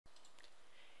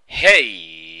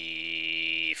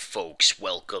Hey, folks,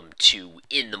 welcome to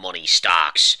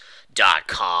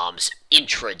InTheMoneyStocks.com's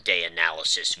intraday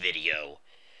analysis video,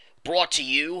 brought to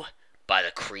you by the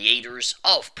creators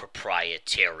of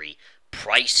proprietary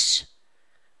price,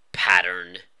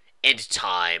 pattern, and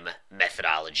time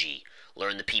methodology.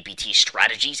 Learn the PPT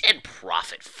strategies and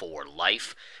profit for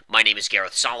life. My name is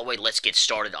Gareth Soloway. Let's get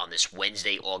started on this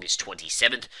Wednesday, August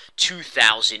 27th,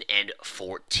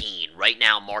 2014. Right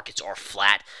now, markets are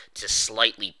flat to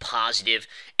slightly positive.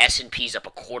 S&P's up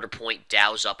a quarter point,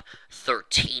 Dow's up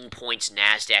 13 points,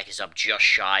 NASDAQ is up just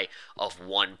shy of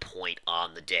 1 point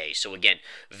on the day. So again,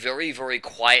 very, very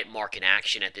quiet market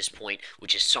action at this point,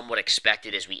 which is somewhat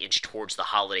expected as we inch towards the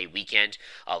holiday weekend.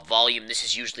 Volume, this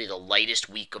is usually the lightest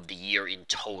week of the year in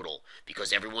total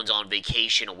because everyone's on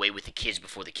vacation, away with the kids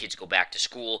before the kids go back to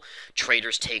school.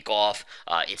 Traders take off.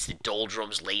 It's the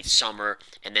doldrums, late summer,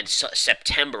 and then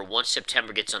September. Once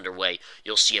September gets underway,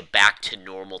 you'll see a back to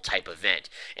normal type event.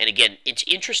 And again, it's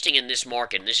interesting in this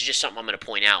market, and this is just something I'm going to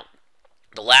point out.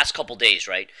 The last couple days,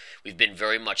 right, we've been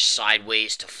very much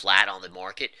sideways to flat on the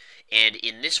market. And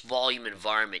in this volume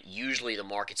environment, usually the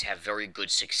markets have very good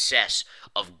success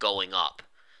of going up.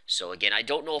 So again, I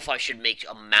don't know if I should make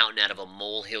a mountain out of a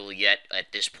molehill yet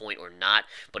at this point or not,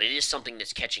 but it is something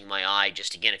that's catching my eye.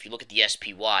 Just again, if you look at the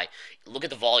SPY, look at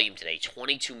the volume today,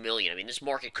 22 million. I mean, this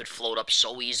market could float up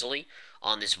so easily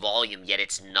on this volume, yet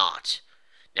it's not.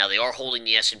 Now, they are holding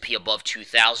the S&P above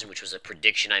 2,000, which was a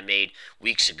prediction I made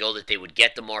weeks ago that they would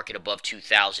get the market above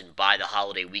 2,000 by the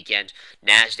holiday weekend.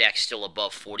 NASDAQ still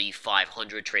above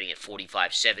 4,500, trading at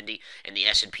 4,570, and the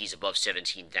S&P is above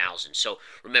 17,000. So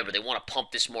remember, they want to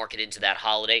pump this market into that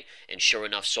holiday, and sure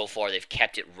enough, so far they've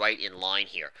kept it right in line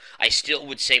here. I still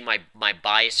would say my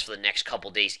bias for the next couple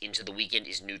days into the weekend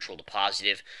is neutral to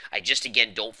positive. I just,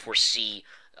 again, don't foresee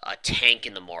a tank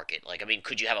in the market. Like, I mean,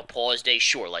 could you have a pause day?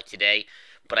 Sure, like today.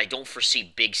 But I don't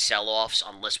foresee big sell-offs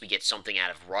unless we get something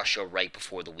out of Russia right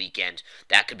before the weekend.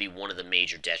 That could be one of the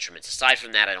major detriments. Aside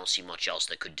from that, I don't see much else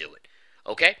that could do it.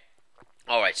 Okay?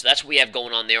 Alright, so that's what we have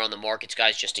going on there on the markets,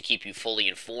 guys, just to keep you fully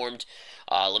informed.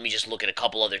 Let me just look at a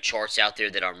couple other charts out there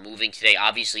that are moving today.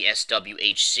 Obviously,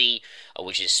 SWHC,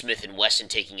 which is Smith & Wesson,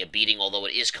 taking a beating, although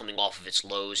it is coming off of its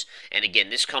lows. And again,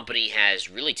 this company has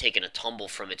really taken a tumble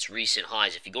from its recent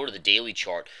highs. If you go to the daily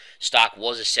chart, stock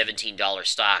was a $17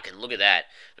 stock, and look at that.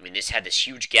 I mean, this had this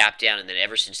huge gap down, and then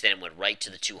ever since then it went right to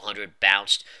the 200,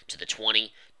 bounced to the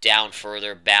 20, down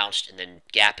further, bounced, and then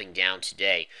gapping down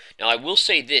today. Now, I will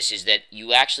say this, is that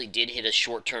you actually did hit a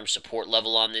short-term support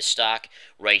level on this stock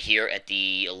right here at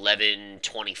the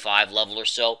 1125 level or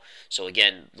so. So,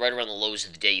 again, right around the lows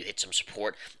of the day, you hit some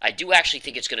support. I do actually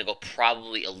think it's going to go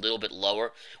probably a little bit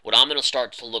lower. What I'm going to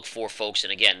start to look for, folks,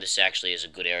 and again, this actually is a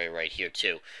good area right here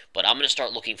too, but I'm going to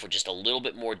start looking for just a little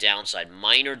bit more downside,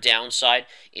 minor downside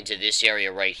into this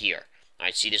area right here. All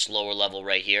right, see this lower level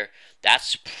right here?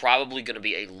 That's probably going to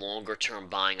be a longer-term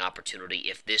buying opportunity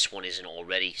if this one isn't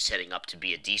already setting up to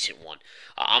be a decent one.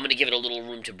 I'm going to give it a little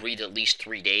room to breathe at least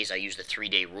 3 days. I use the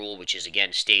 3-day rule, which is,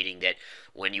 again, stating that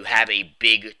when you have a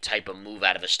big type of move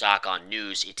out of a stock on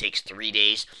news, it takes 3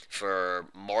 days for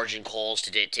margin calls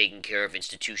to get taken care of,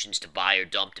 institutions to buy or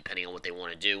dump, depending on what they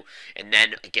want to do, and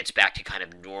then it gets back to kind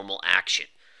of normal action.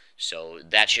 So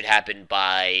that should happen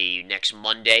by next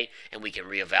Monday, and we can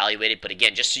reevaluate it. But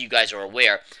again, just so you guys are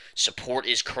aware, support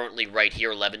is currently right here,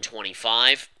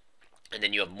 1125. And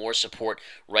then you have more support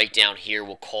right down here.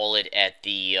 We'll call it at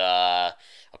the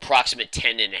approximate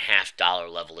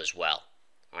 $10.50 level as well.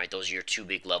 All right, those are your two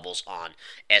big levels on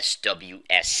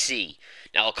SWSC.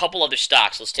 Now, a couple other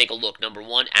stocks. Let's take a look. Number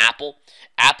one, Apple.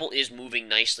 Apple is moving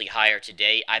nicely higher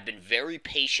today. I've been very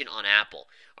patient on Apple.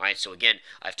 All right, so again,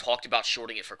 I've talked about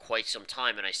shorting it for quite some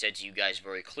time, and I said to you guys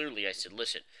very clearly, I said,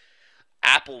 listen,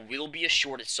 Apple will be a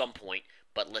short at some point,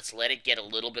 but let's let it get a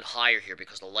little bit higher here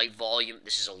because the light volume,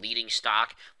 this is a leading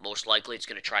stock. Most likely it's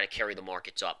going to try to carry the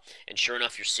markets up. And sure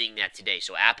enough, you're seeing that today.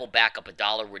 So Apple back up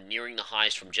 $1. We're nearing the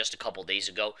highs from just a couple days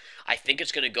ago. I think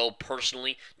it's going to go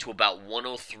personally to about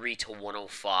 103 to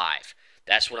 105.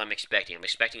 That's what I'm expecting. I'm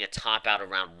expecting a top out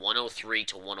around 103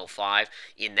 to 105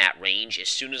 in that range. As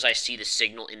soon as I see the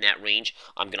signal in that range,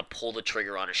 I'm going to pull the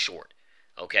trigger on a short.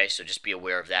 Okay, so just be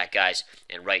aware of that, guys.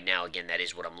 And right now, again, that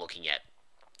is what I'm looking at.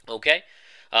 Okay,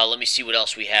 let me see what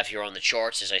else we have here on the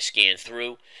charts as I scan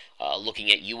through. Looking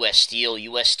at U.S. Steel.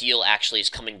 U.S. Steel actually is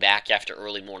coming back after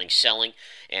early morning selling.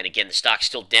 And again, the stock's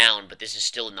still down, but this is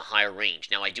still in the higher range.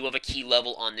 Now, I do have a key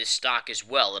level on this stock as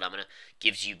well that I'm going to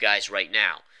give to you guys right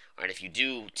now. All right, if you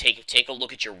do, take a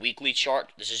look at your weekly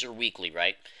chart. This is your weekly,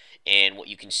 right? And what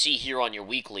you can see here on your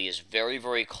weekly is very,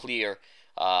 very clear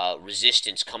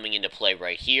resistance coming into play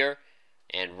right here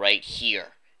and right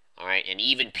here. All right, and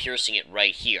even piercing it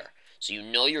right here. So you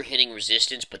know you're hitting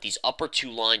resistance, but these upper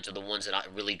two lines are the ones that are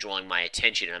really drawing my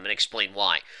attention, and I'm going to explain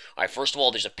why. All right, first of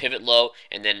all, there's a pivot low,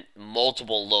 and then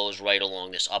multiple lows right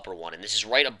along this upper one, and this is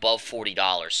right above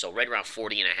 $40, so right around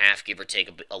 40 and a half, give or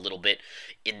take a little bit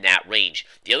in that range.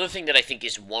 The other thing that I think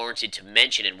is warranted to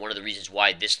mention, and one of the reasons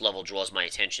why this level draws my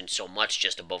attention so much,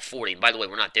 just above 40, and by the way,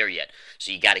 we're not there yet,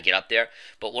 so you got to get up there,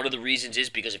 but one of the reasons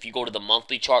is because if you go to the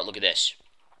monthly chart, look at this.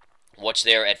 What's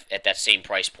there at that same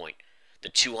price point? The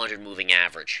 200 moving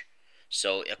average.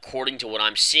 So according to what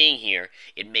I'm seeing here,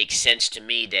 it makes sense to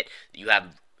me that you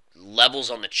have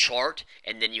levels on the chart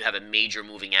and then you have a major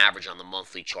moving average on the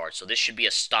monthly chart. So this should be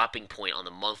a stopping point on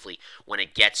the monthly when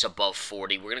it gets above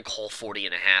 40. We're going to call 40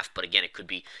 and a half, but again, it could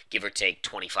be give or take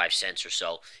 25 cents or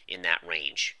so in that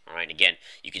range. All right, again,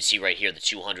 you can see right here the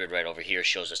 200 right over here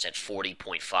shows us at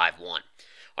 40.51.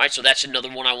 All right, so that's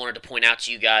another one I wanted to point out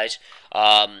to you guys.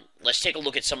 Let's take a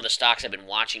look at some of the stocks I've been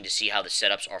watching to see how the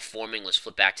setups are forming. Let's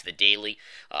flip back to the daily.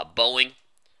 Boeing,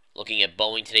 looking at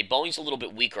Boeing today. Boeing's a little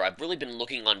bit weaker. I've really been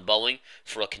looking on Boeing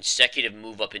for a consecutive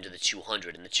move up into the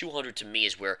 200. And the 200 to me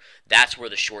is that's where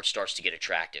the short starts to get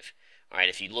attractive. All right,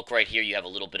 if you look right here, you have a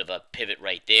little bit of a pivot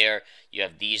right there. You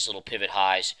have these little pivot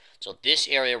highs. So this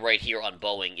area right here on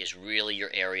Boeing is really your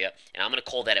area. And I'm going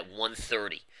to call that at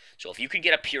 130. So if you could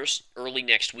get a pierce early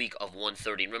next week of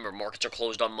 130, and remember, markets are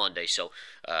closed on Monday, so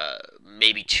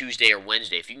maybe Tuesday or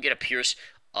Wednesday. If you can get a pierce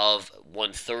of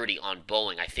 130 on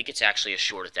Boeing, I think it's actually a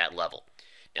short at that level.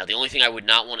 Now, the only thing I would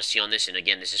not want to see on this, and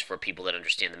again, this is for people that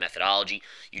understand the methodology,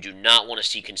 you do not want to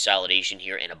see consolidation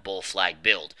here and a bull flag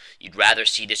build. You'd rather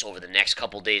see this over the next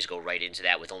couple days go right into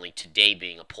that, with only today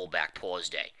being a pullback pause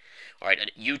day. All right,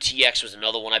 and UTX was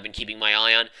another one I've been keeping my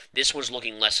eye on. This one's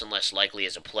looking less and less likely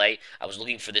as a play. I was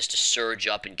looking for this to surge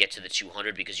up and get to the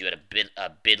 200 because you had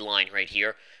a bid line right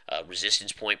here,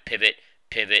 resistance point, pivot,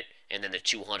 and then the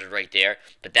 200 right there.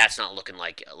 But that's not looking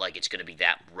like it's going to be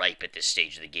that ripe at this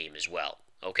stage of the game as well.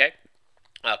 Okay?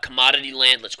 Commodity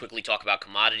land, let's quickly talk about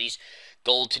commodities.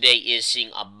 Gold today is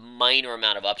seeing a minor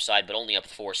amount of upside, but only up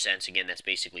 4 cents. Again, that's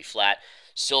basically flat.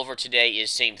 Silver today is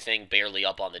same thing, barely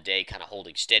up on the day, kind of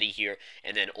holding steady here.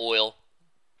 And then oil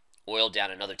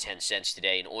down another 10 cents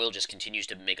today, and oil just continues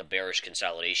to make a bearish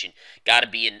consolidation. Got to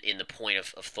be in the point of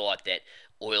thought that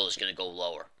oil is going to go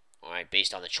lower. All right,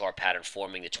 based on the chart pattern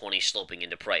forming, the 20 sloping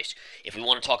into price. If we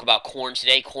want to talk about corn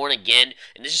today, corn again,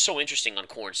 and this is so interesting on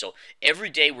corn. So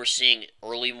every day we're seeing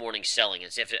early morning selling,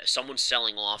 as if someone's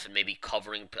selling off and maybe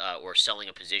covering or selling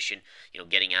a position,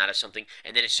 getting out of something.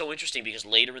 And then it's so interesting because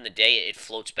later in the day it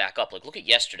floats back up. Like look at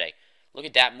yesterday. Look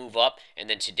at that move up, and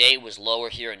then today was lower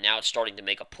here, and now it's starting to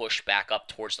make a push back up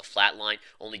towards the flat line,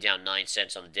 only down 9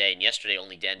 cents on the day, and yesterday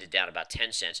only ended down about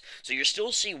 10 cents. So you're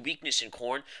still seeing weakness in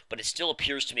corn, but it still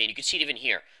appears to me, and you can see it even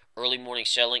here, early morning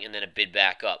selling and then a bid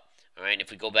back up. All right, and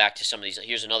if we go back to some of these,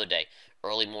 here's another day.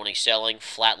 Early morning selling,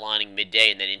 flatlining midday,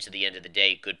 and then into the end of the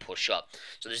day, good push up.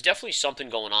 So there's definitely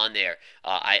something going on there.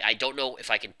 I don't know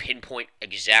if I can pinpoint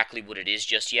exactly what it is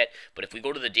just yet, but if we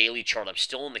go to the daily chart, I'm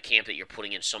still in the camp that you're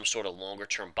putting in some sort of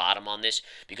longer-term bottom on this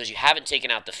because you haven't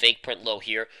taken out the fake print low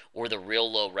here or the real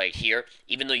low right here.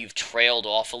 Even though you've trailed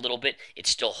off a little bit, it's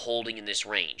still holding in this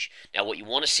range. Now, what you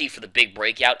want to see for the big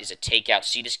breakout is a takeout.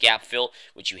 See this gap fill,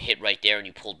 which you hit right there and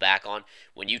you pulled back on?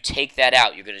 When you take that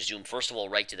out, you're going to zoom, first of all,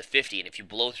 right to the 50, and if you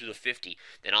blow through the 50,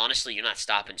 then honestly, you're not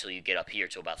stopping until you get up here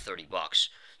to about 30 bucks.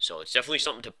 So it's definitely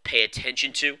something to pay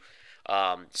attention to,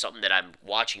 something that I'm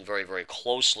watching very, very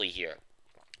closely here.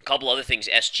 A couple other things,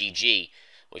 SGG,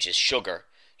 which is sugar.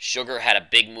 Sugar had a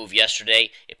big move yesterday.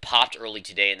 It popped early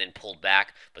today and then pulled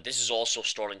back, but this is also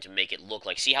starting to make it look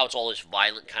like, see how it's all this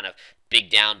violent kind of big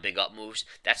down, big up moves?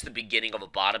 That's the beginning of a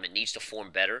bottom. It needs to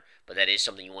form better, but that is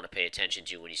something you want to pay attention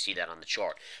to when you see that on the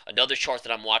chart. Another chart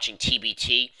that I'm watching,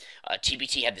 TBT.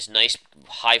 TBT had this nice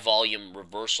high volume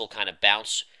reversal kind of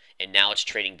bounce, and now it's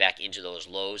trading back into those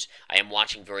lows. I am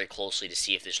watching very closely to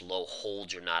see if this low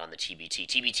holds or not on the TBT.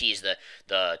 TBT is the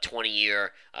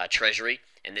 20-year Treasury,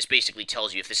 and this basically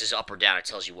tells you if this is up or down. It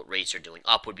tells you what rates are doing.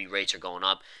 Up would be rates are going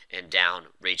up, and down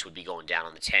rates would be going down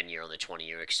on the 10-year, on the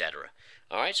 20-year, etc.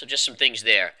 All right, so just some things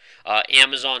there.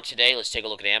 Amazon today, let's take a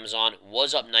look at Amazon.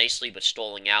 Was up nicely, but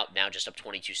stalling out. Now just up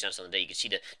 22 cents on the day. You can see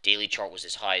the daily chart was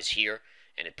as high as here,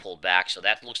 and it pulled back. So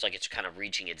that looks like it's kind of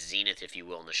reaching its zenith, if you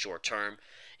will, in the short term.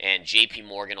 And JP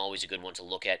Morgan, always a good one to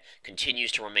look at,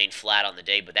 continues to remain flat on the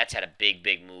day, but that's had a big,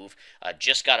 big move.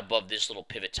 Just got above this little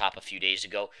pivot top a few days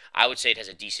ago. I would say it has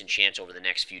a decent chance over the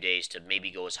next few days to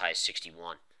maybe go as high as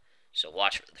 61. So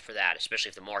watch for that, especially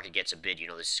if the market gets a bid.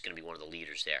 This is going to be one of the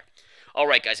leaders there. All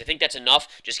right, guys, I think that's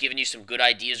enough. Just giving you some good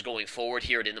ideas going forward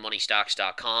here at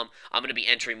InTheMoneyStocks.com. I'm going to be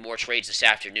entering more trades this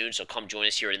afternoon, so come join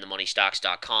us here at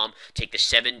InTheMoneyStocks.com. Take the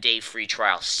 7-day free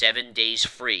trial, 7 days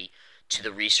free to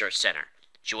the Research Center.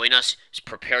 Join us.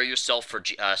 Prepare yourself for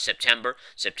September.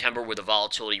 September, where the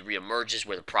volatility reemerges,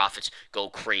 where the profits go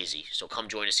crazy. So come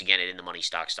join us again at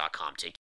InTheMoneyStocks.com. Take care.